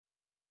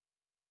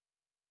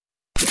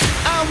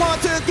I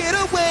want to get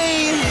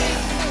away.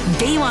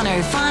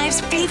 B105's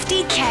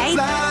 50K.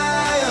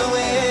 Fly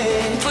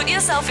away. Put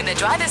yourself in the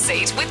driver's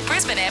seat with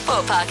Brisbane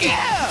Airport Parking.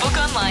 Book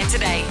online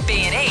today,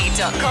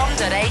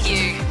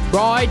 bne.com.au.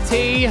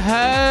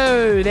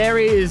 Righty-ho, there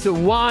is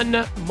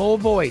one more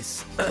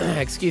voice.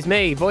 Excuse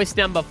me, voice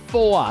number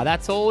 4.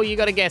 That's all you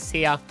got to guess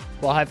here.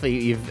 Well, hopefully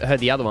you've heard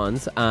the other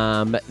ones.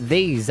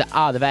 These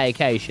are the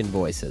vacation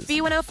voices.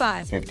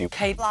 B105.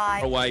 50K.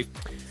 Fly away.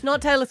 It's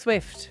not Taylor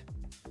Swift.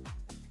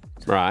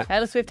 Right.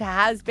 Taylor Swift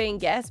has been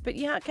guessed, but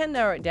you can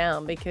narrow it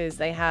down because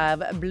they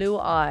have blue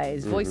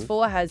eyes. Voice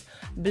 4 has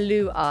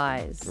blue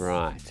eyes.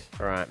 Right.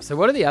 All right, so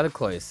what are the other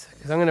clues?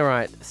 Because I'm going to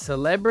write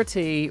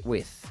celebrity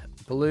with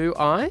blue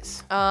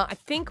eyes. I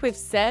think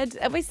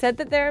have we said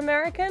that they're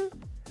American?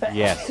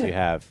 Yes, you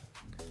have.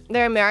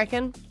 They're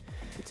American.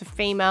 It's a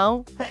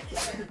female.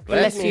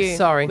 Bless you.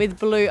 Sorry. With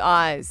blue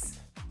eyes.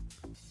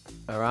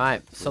 All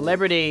right,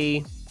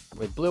 celebrity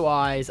with blue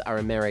eyes are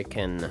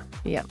American.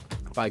 Yep.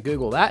 If I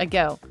Google A that.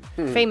 girl.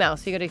 Female.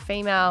 So you got to do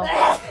female,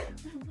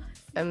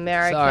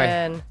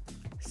 American,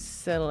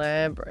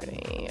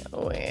 celebrity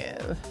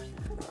with...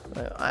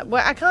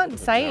 Well, I can't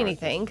say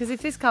anything because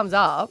if this comes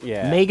up...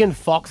 Yeah. Megan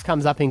Fox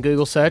comes up in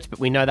Google search, but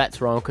we know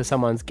that's wrong because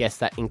someone's guessed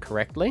that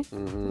incorrectly.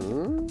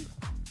 Mm-hmm.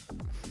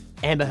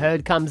 Amber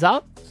Heard comes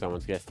up.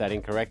 Someone's guessed that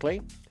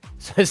incorrectly.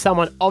 So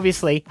someone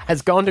obviously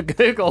has gone to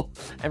Google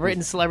and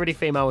written celebrity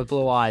female with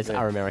blue eyes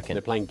are American.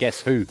 They're playing Guess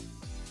Who.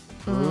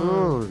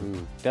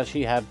 Does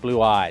she have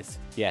blue eyes?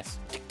 Yes.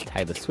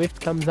 Taylor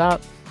Swift comes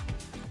up.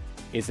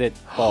 Is it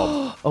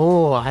Bob?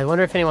 Oh, I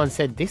wonder if anyone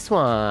said this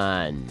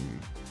one.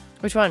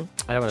 Which one?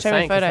 I don't want to Show me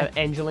say a it 'cause photo. of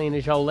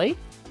Angelina Jolie.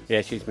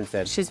 Yeah, she's been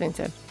said. She's been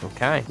said.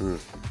 Okay.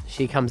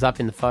 She comes up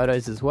in the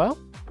photos as well.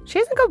 She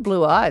hasn't got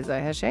blue eyes though,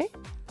 has she?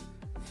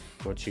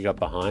 What's she got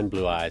behind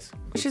blue eyes?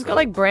 She's got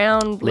like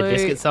brown, blue... Lip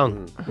Biscuit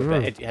song.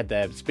 It had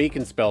the speak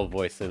and spell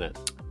voice in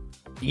it.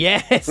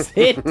 Yes,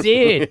 it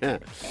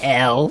did.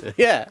 L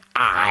Yeah.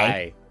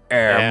 I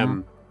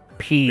M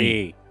P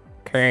B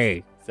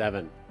K.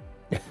 7.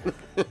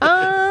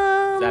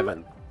 Um,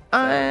 7.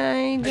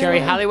 I don't- Jerry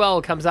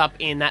Halliwell comes up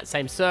in that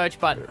same search,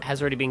 but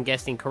has already been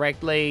guessed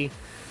incorrectly.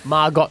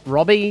 Margot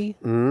Robbie.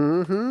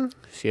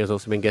 She has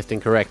also been guessed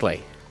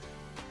incorrectly.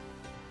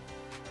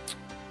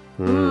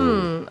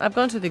 I've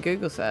gone to the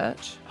Google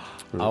search.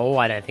 Oh,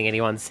 I don't think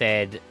anyone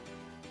said.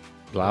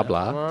 Blah,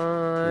 blah.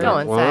 Go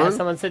on, say it.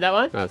 Someone said that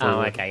one? No, someone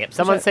Oh, said- okay. Yep.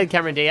 Someone said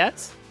Cameron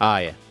Diaz. Ah,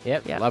 yeah.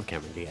 Yep. Yeah. Love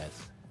Cameron Diaz.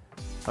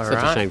 All Such a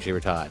right. shame she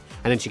retired.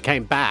 And then she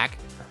came back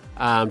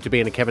to be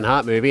in a Kevin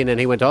Hart movie, and then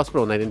he went to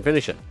hospital and they didn't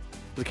finish it.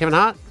 Was it Kevin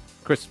Hart?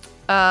 Chris.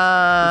 The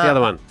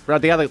other one.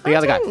 Right, the other I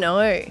guy. don't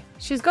know.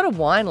 She's got a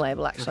wine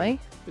label, actually.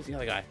 Who's the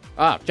other guy?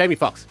 Ah, Jamie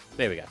Foxx.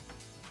 There we go.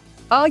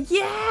 Oh,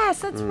 yes,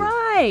 that's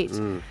right.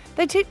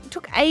 They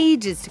took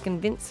ages to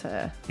convince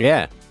her.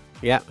 Yeah.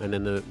 Yeah. And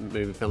then the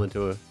movie fell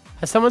into a...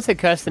 Has someone said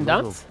Kirsten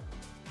Dunst?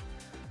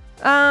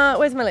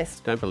 Where's my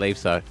list? Don't believe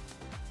so.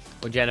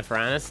 Or Jennifer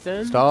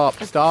Aniston?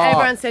 Stop.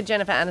 Everyone said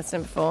Jennifer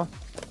Aniston before.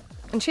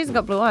 And she's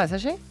got blue eyes,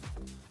 has she?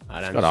 I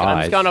don't Got know. I'm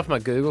eyes. just going off my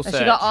Google Has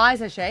search. she got eyes,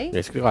 has she?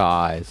 She's got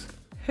eyes.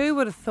 Who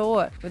would have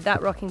thought with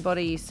that rocking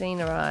body you've seen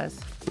her eyes?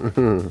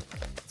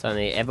 It's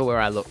only everywhere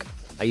I look.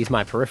 I use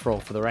my peripheral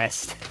for the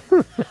rest.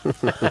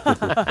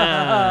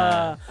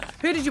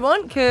 Who did you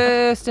want?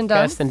 Kirsten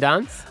Dunst? Kirsten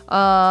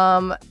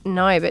Dunst?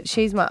 No, but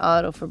she's my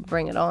idol for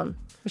Bring It On.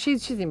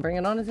 She's in Bring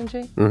It On, isn't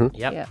she? Yep.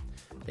 Yeah.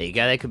 There you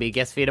go. There could be a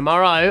guest for you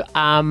tomorrow.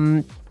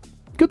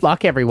 Good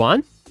luck,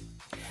 everyone.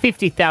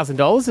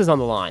 $50,000 is on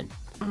the line.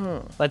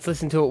 Let's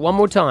listen to it one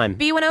more time.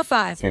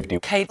 B105.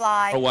 50K.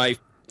 Fly away.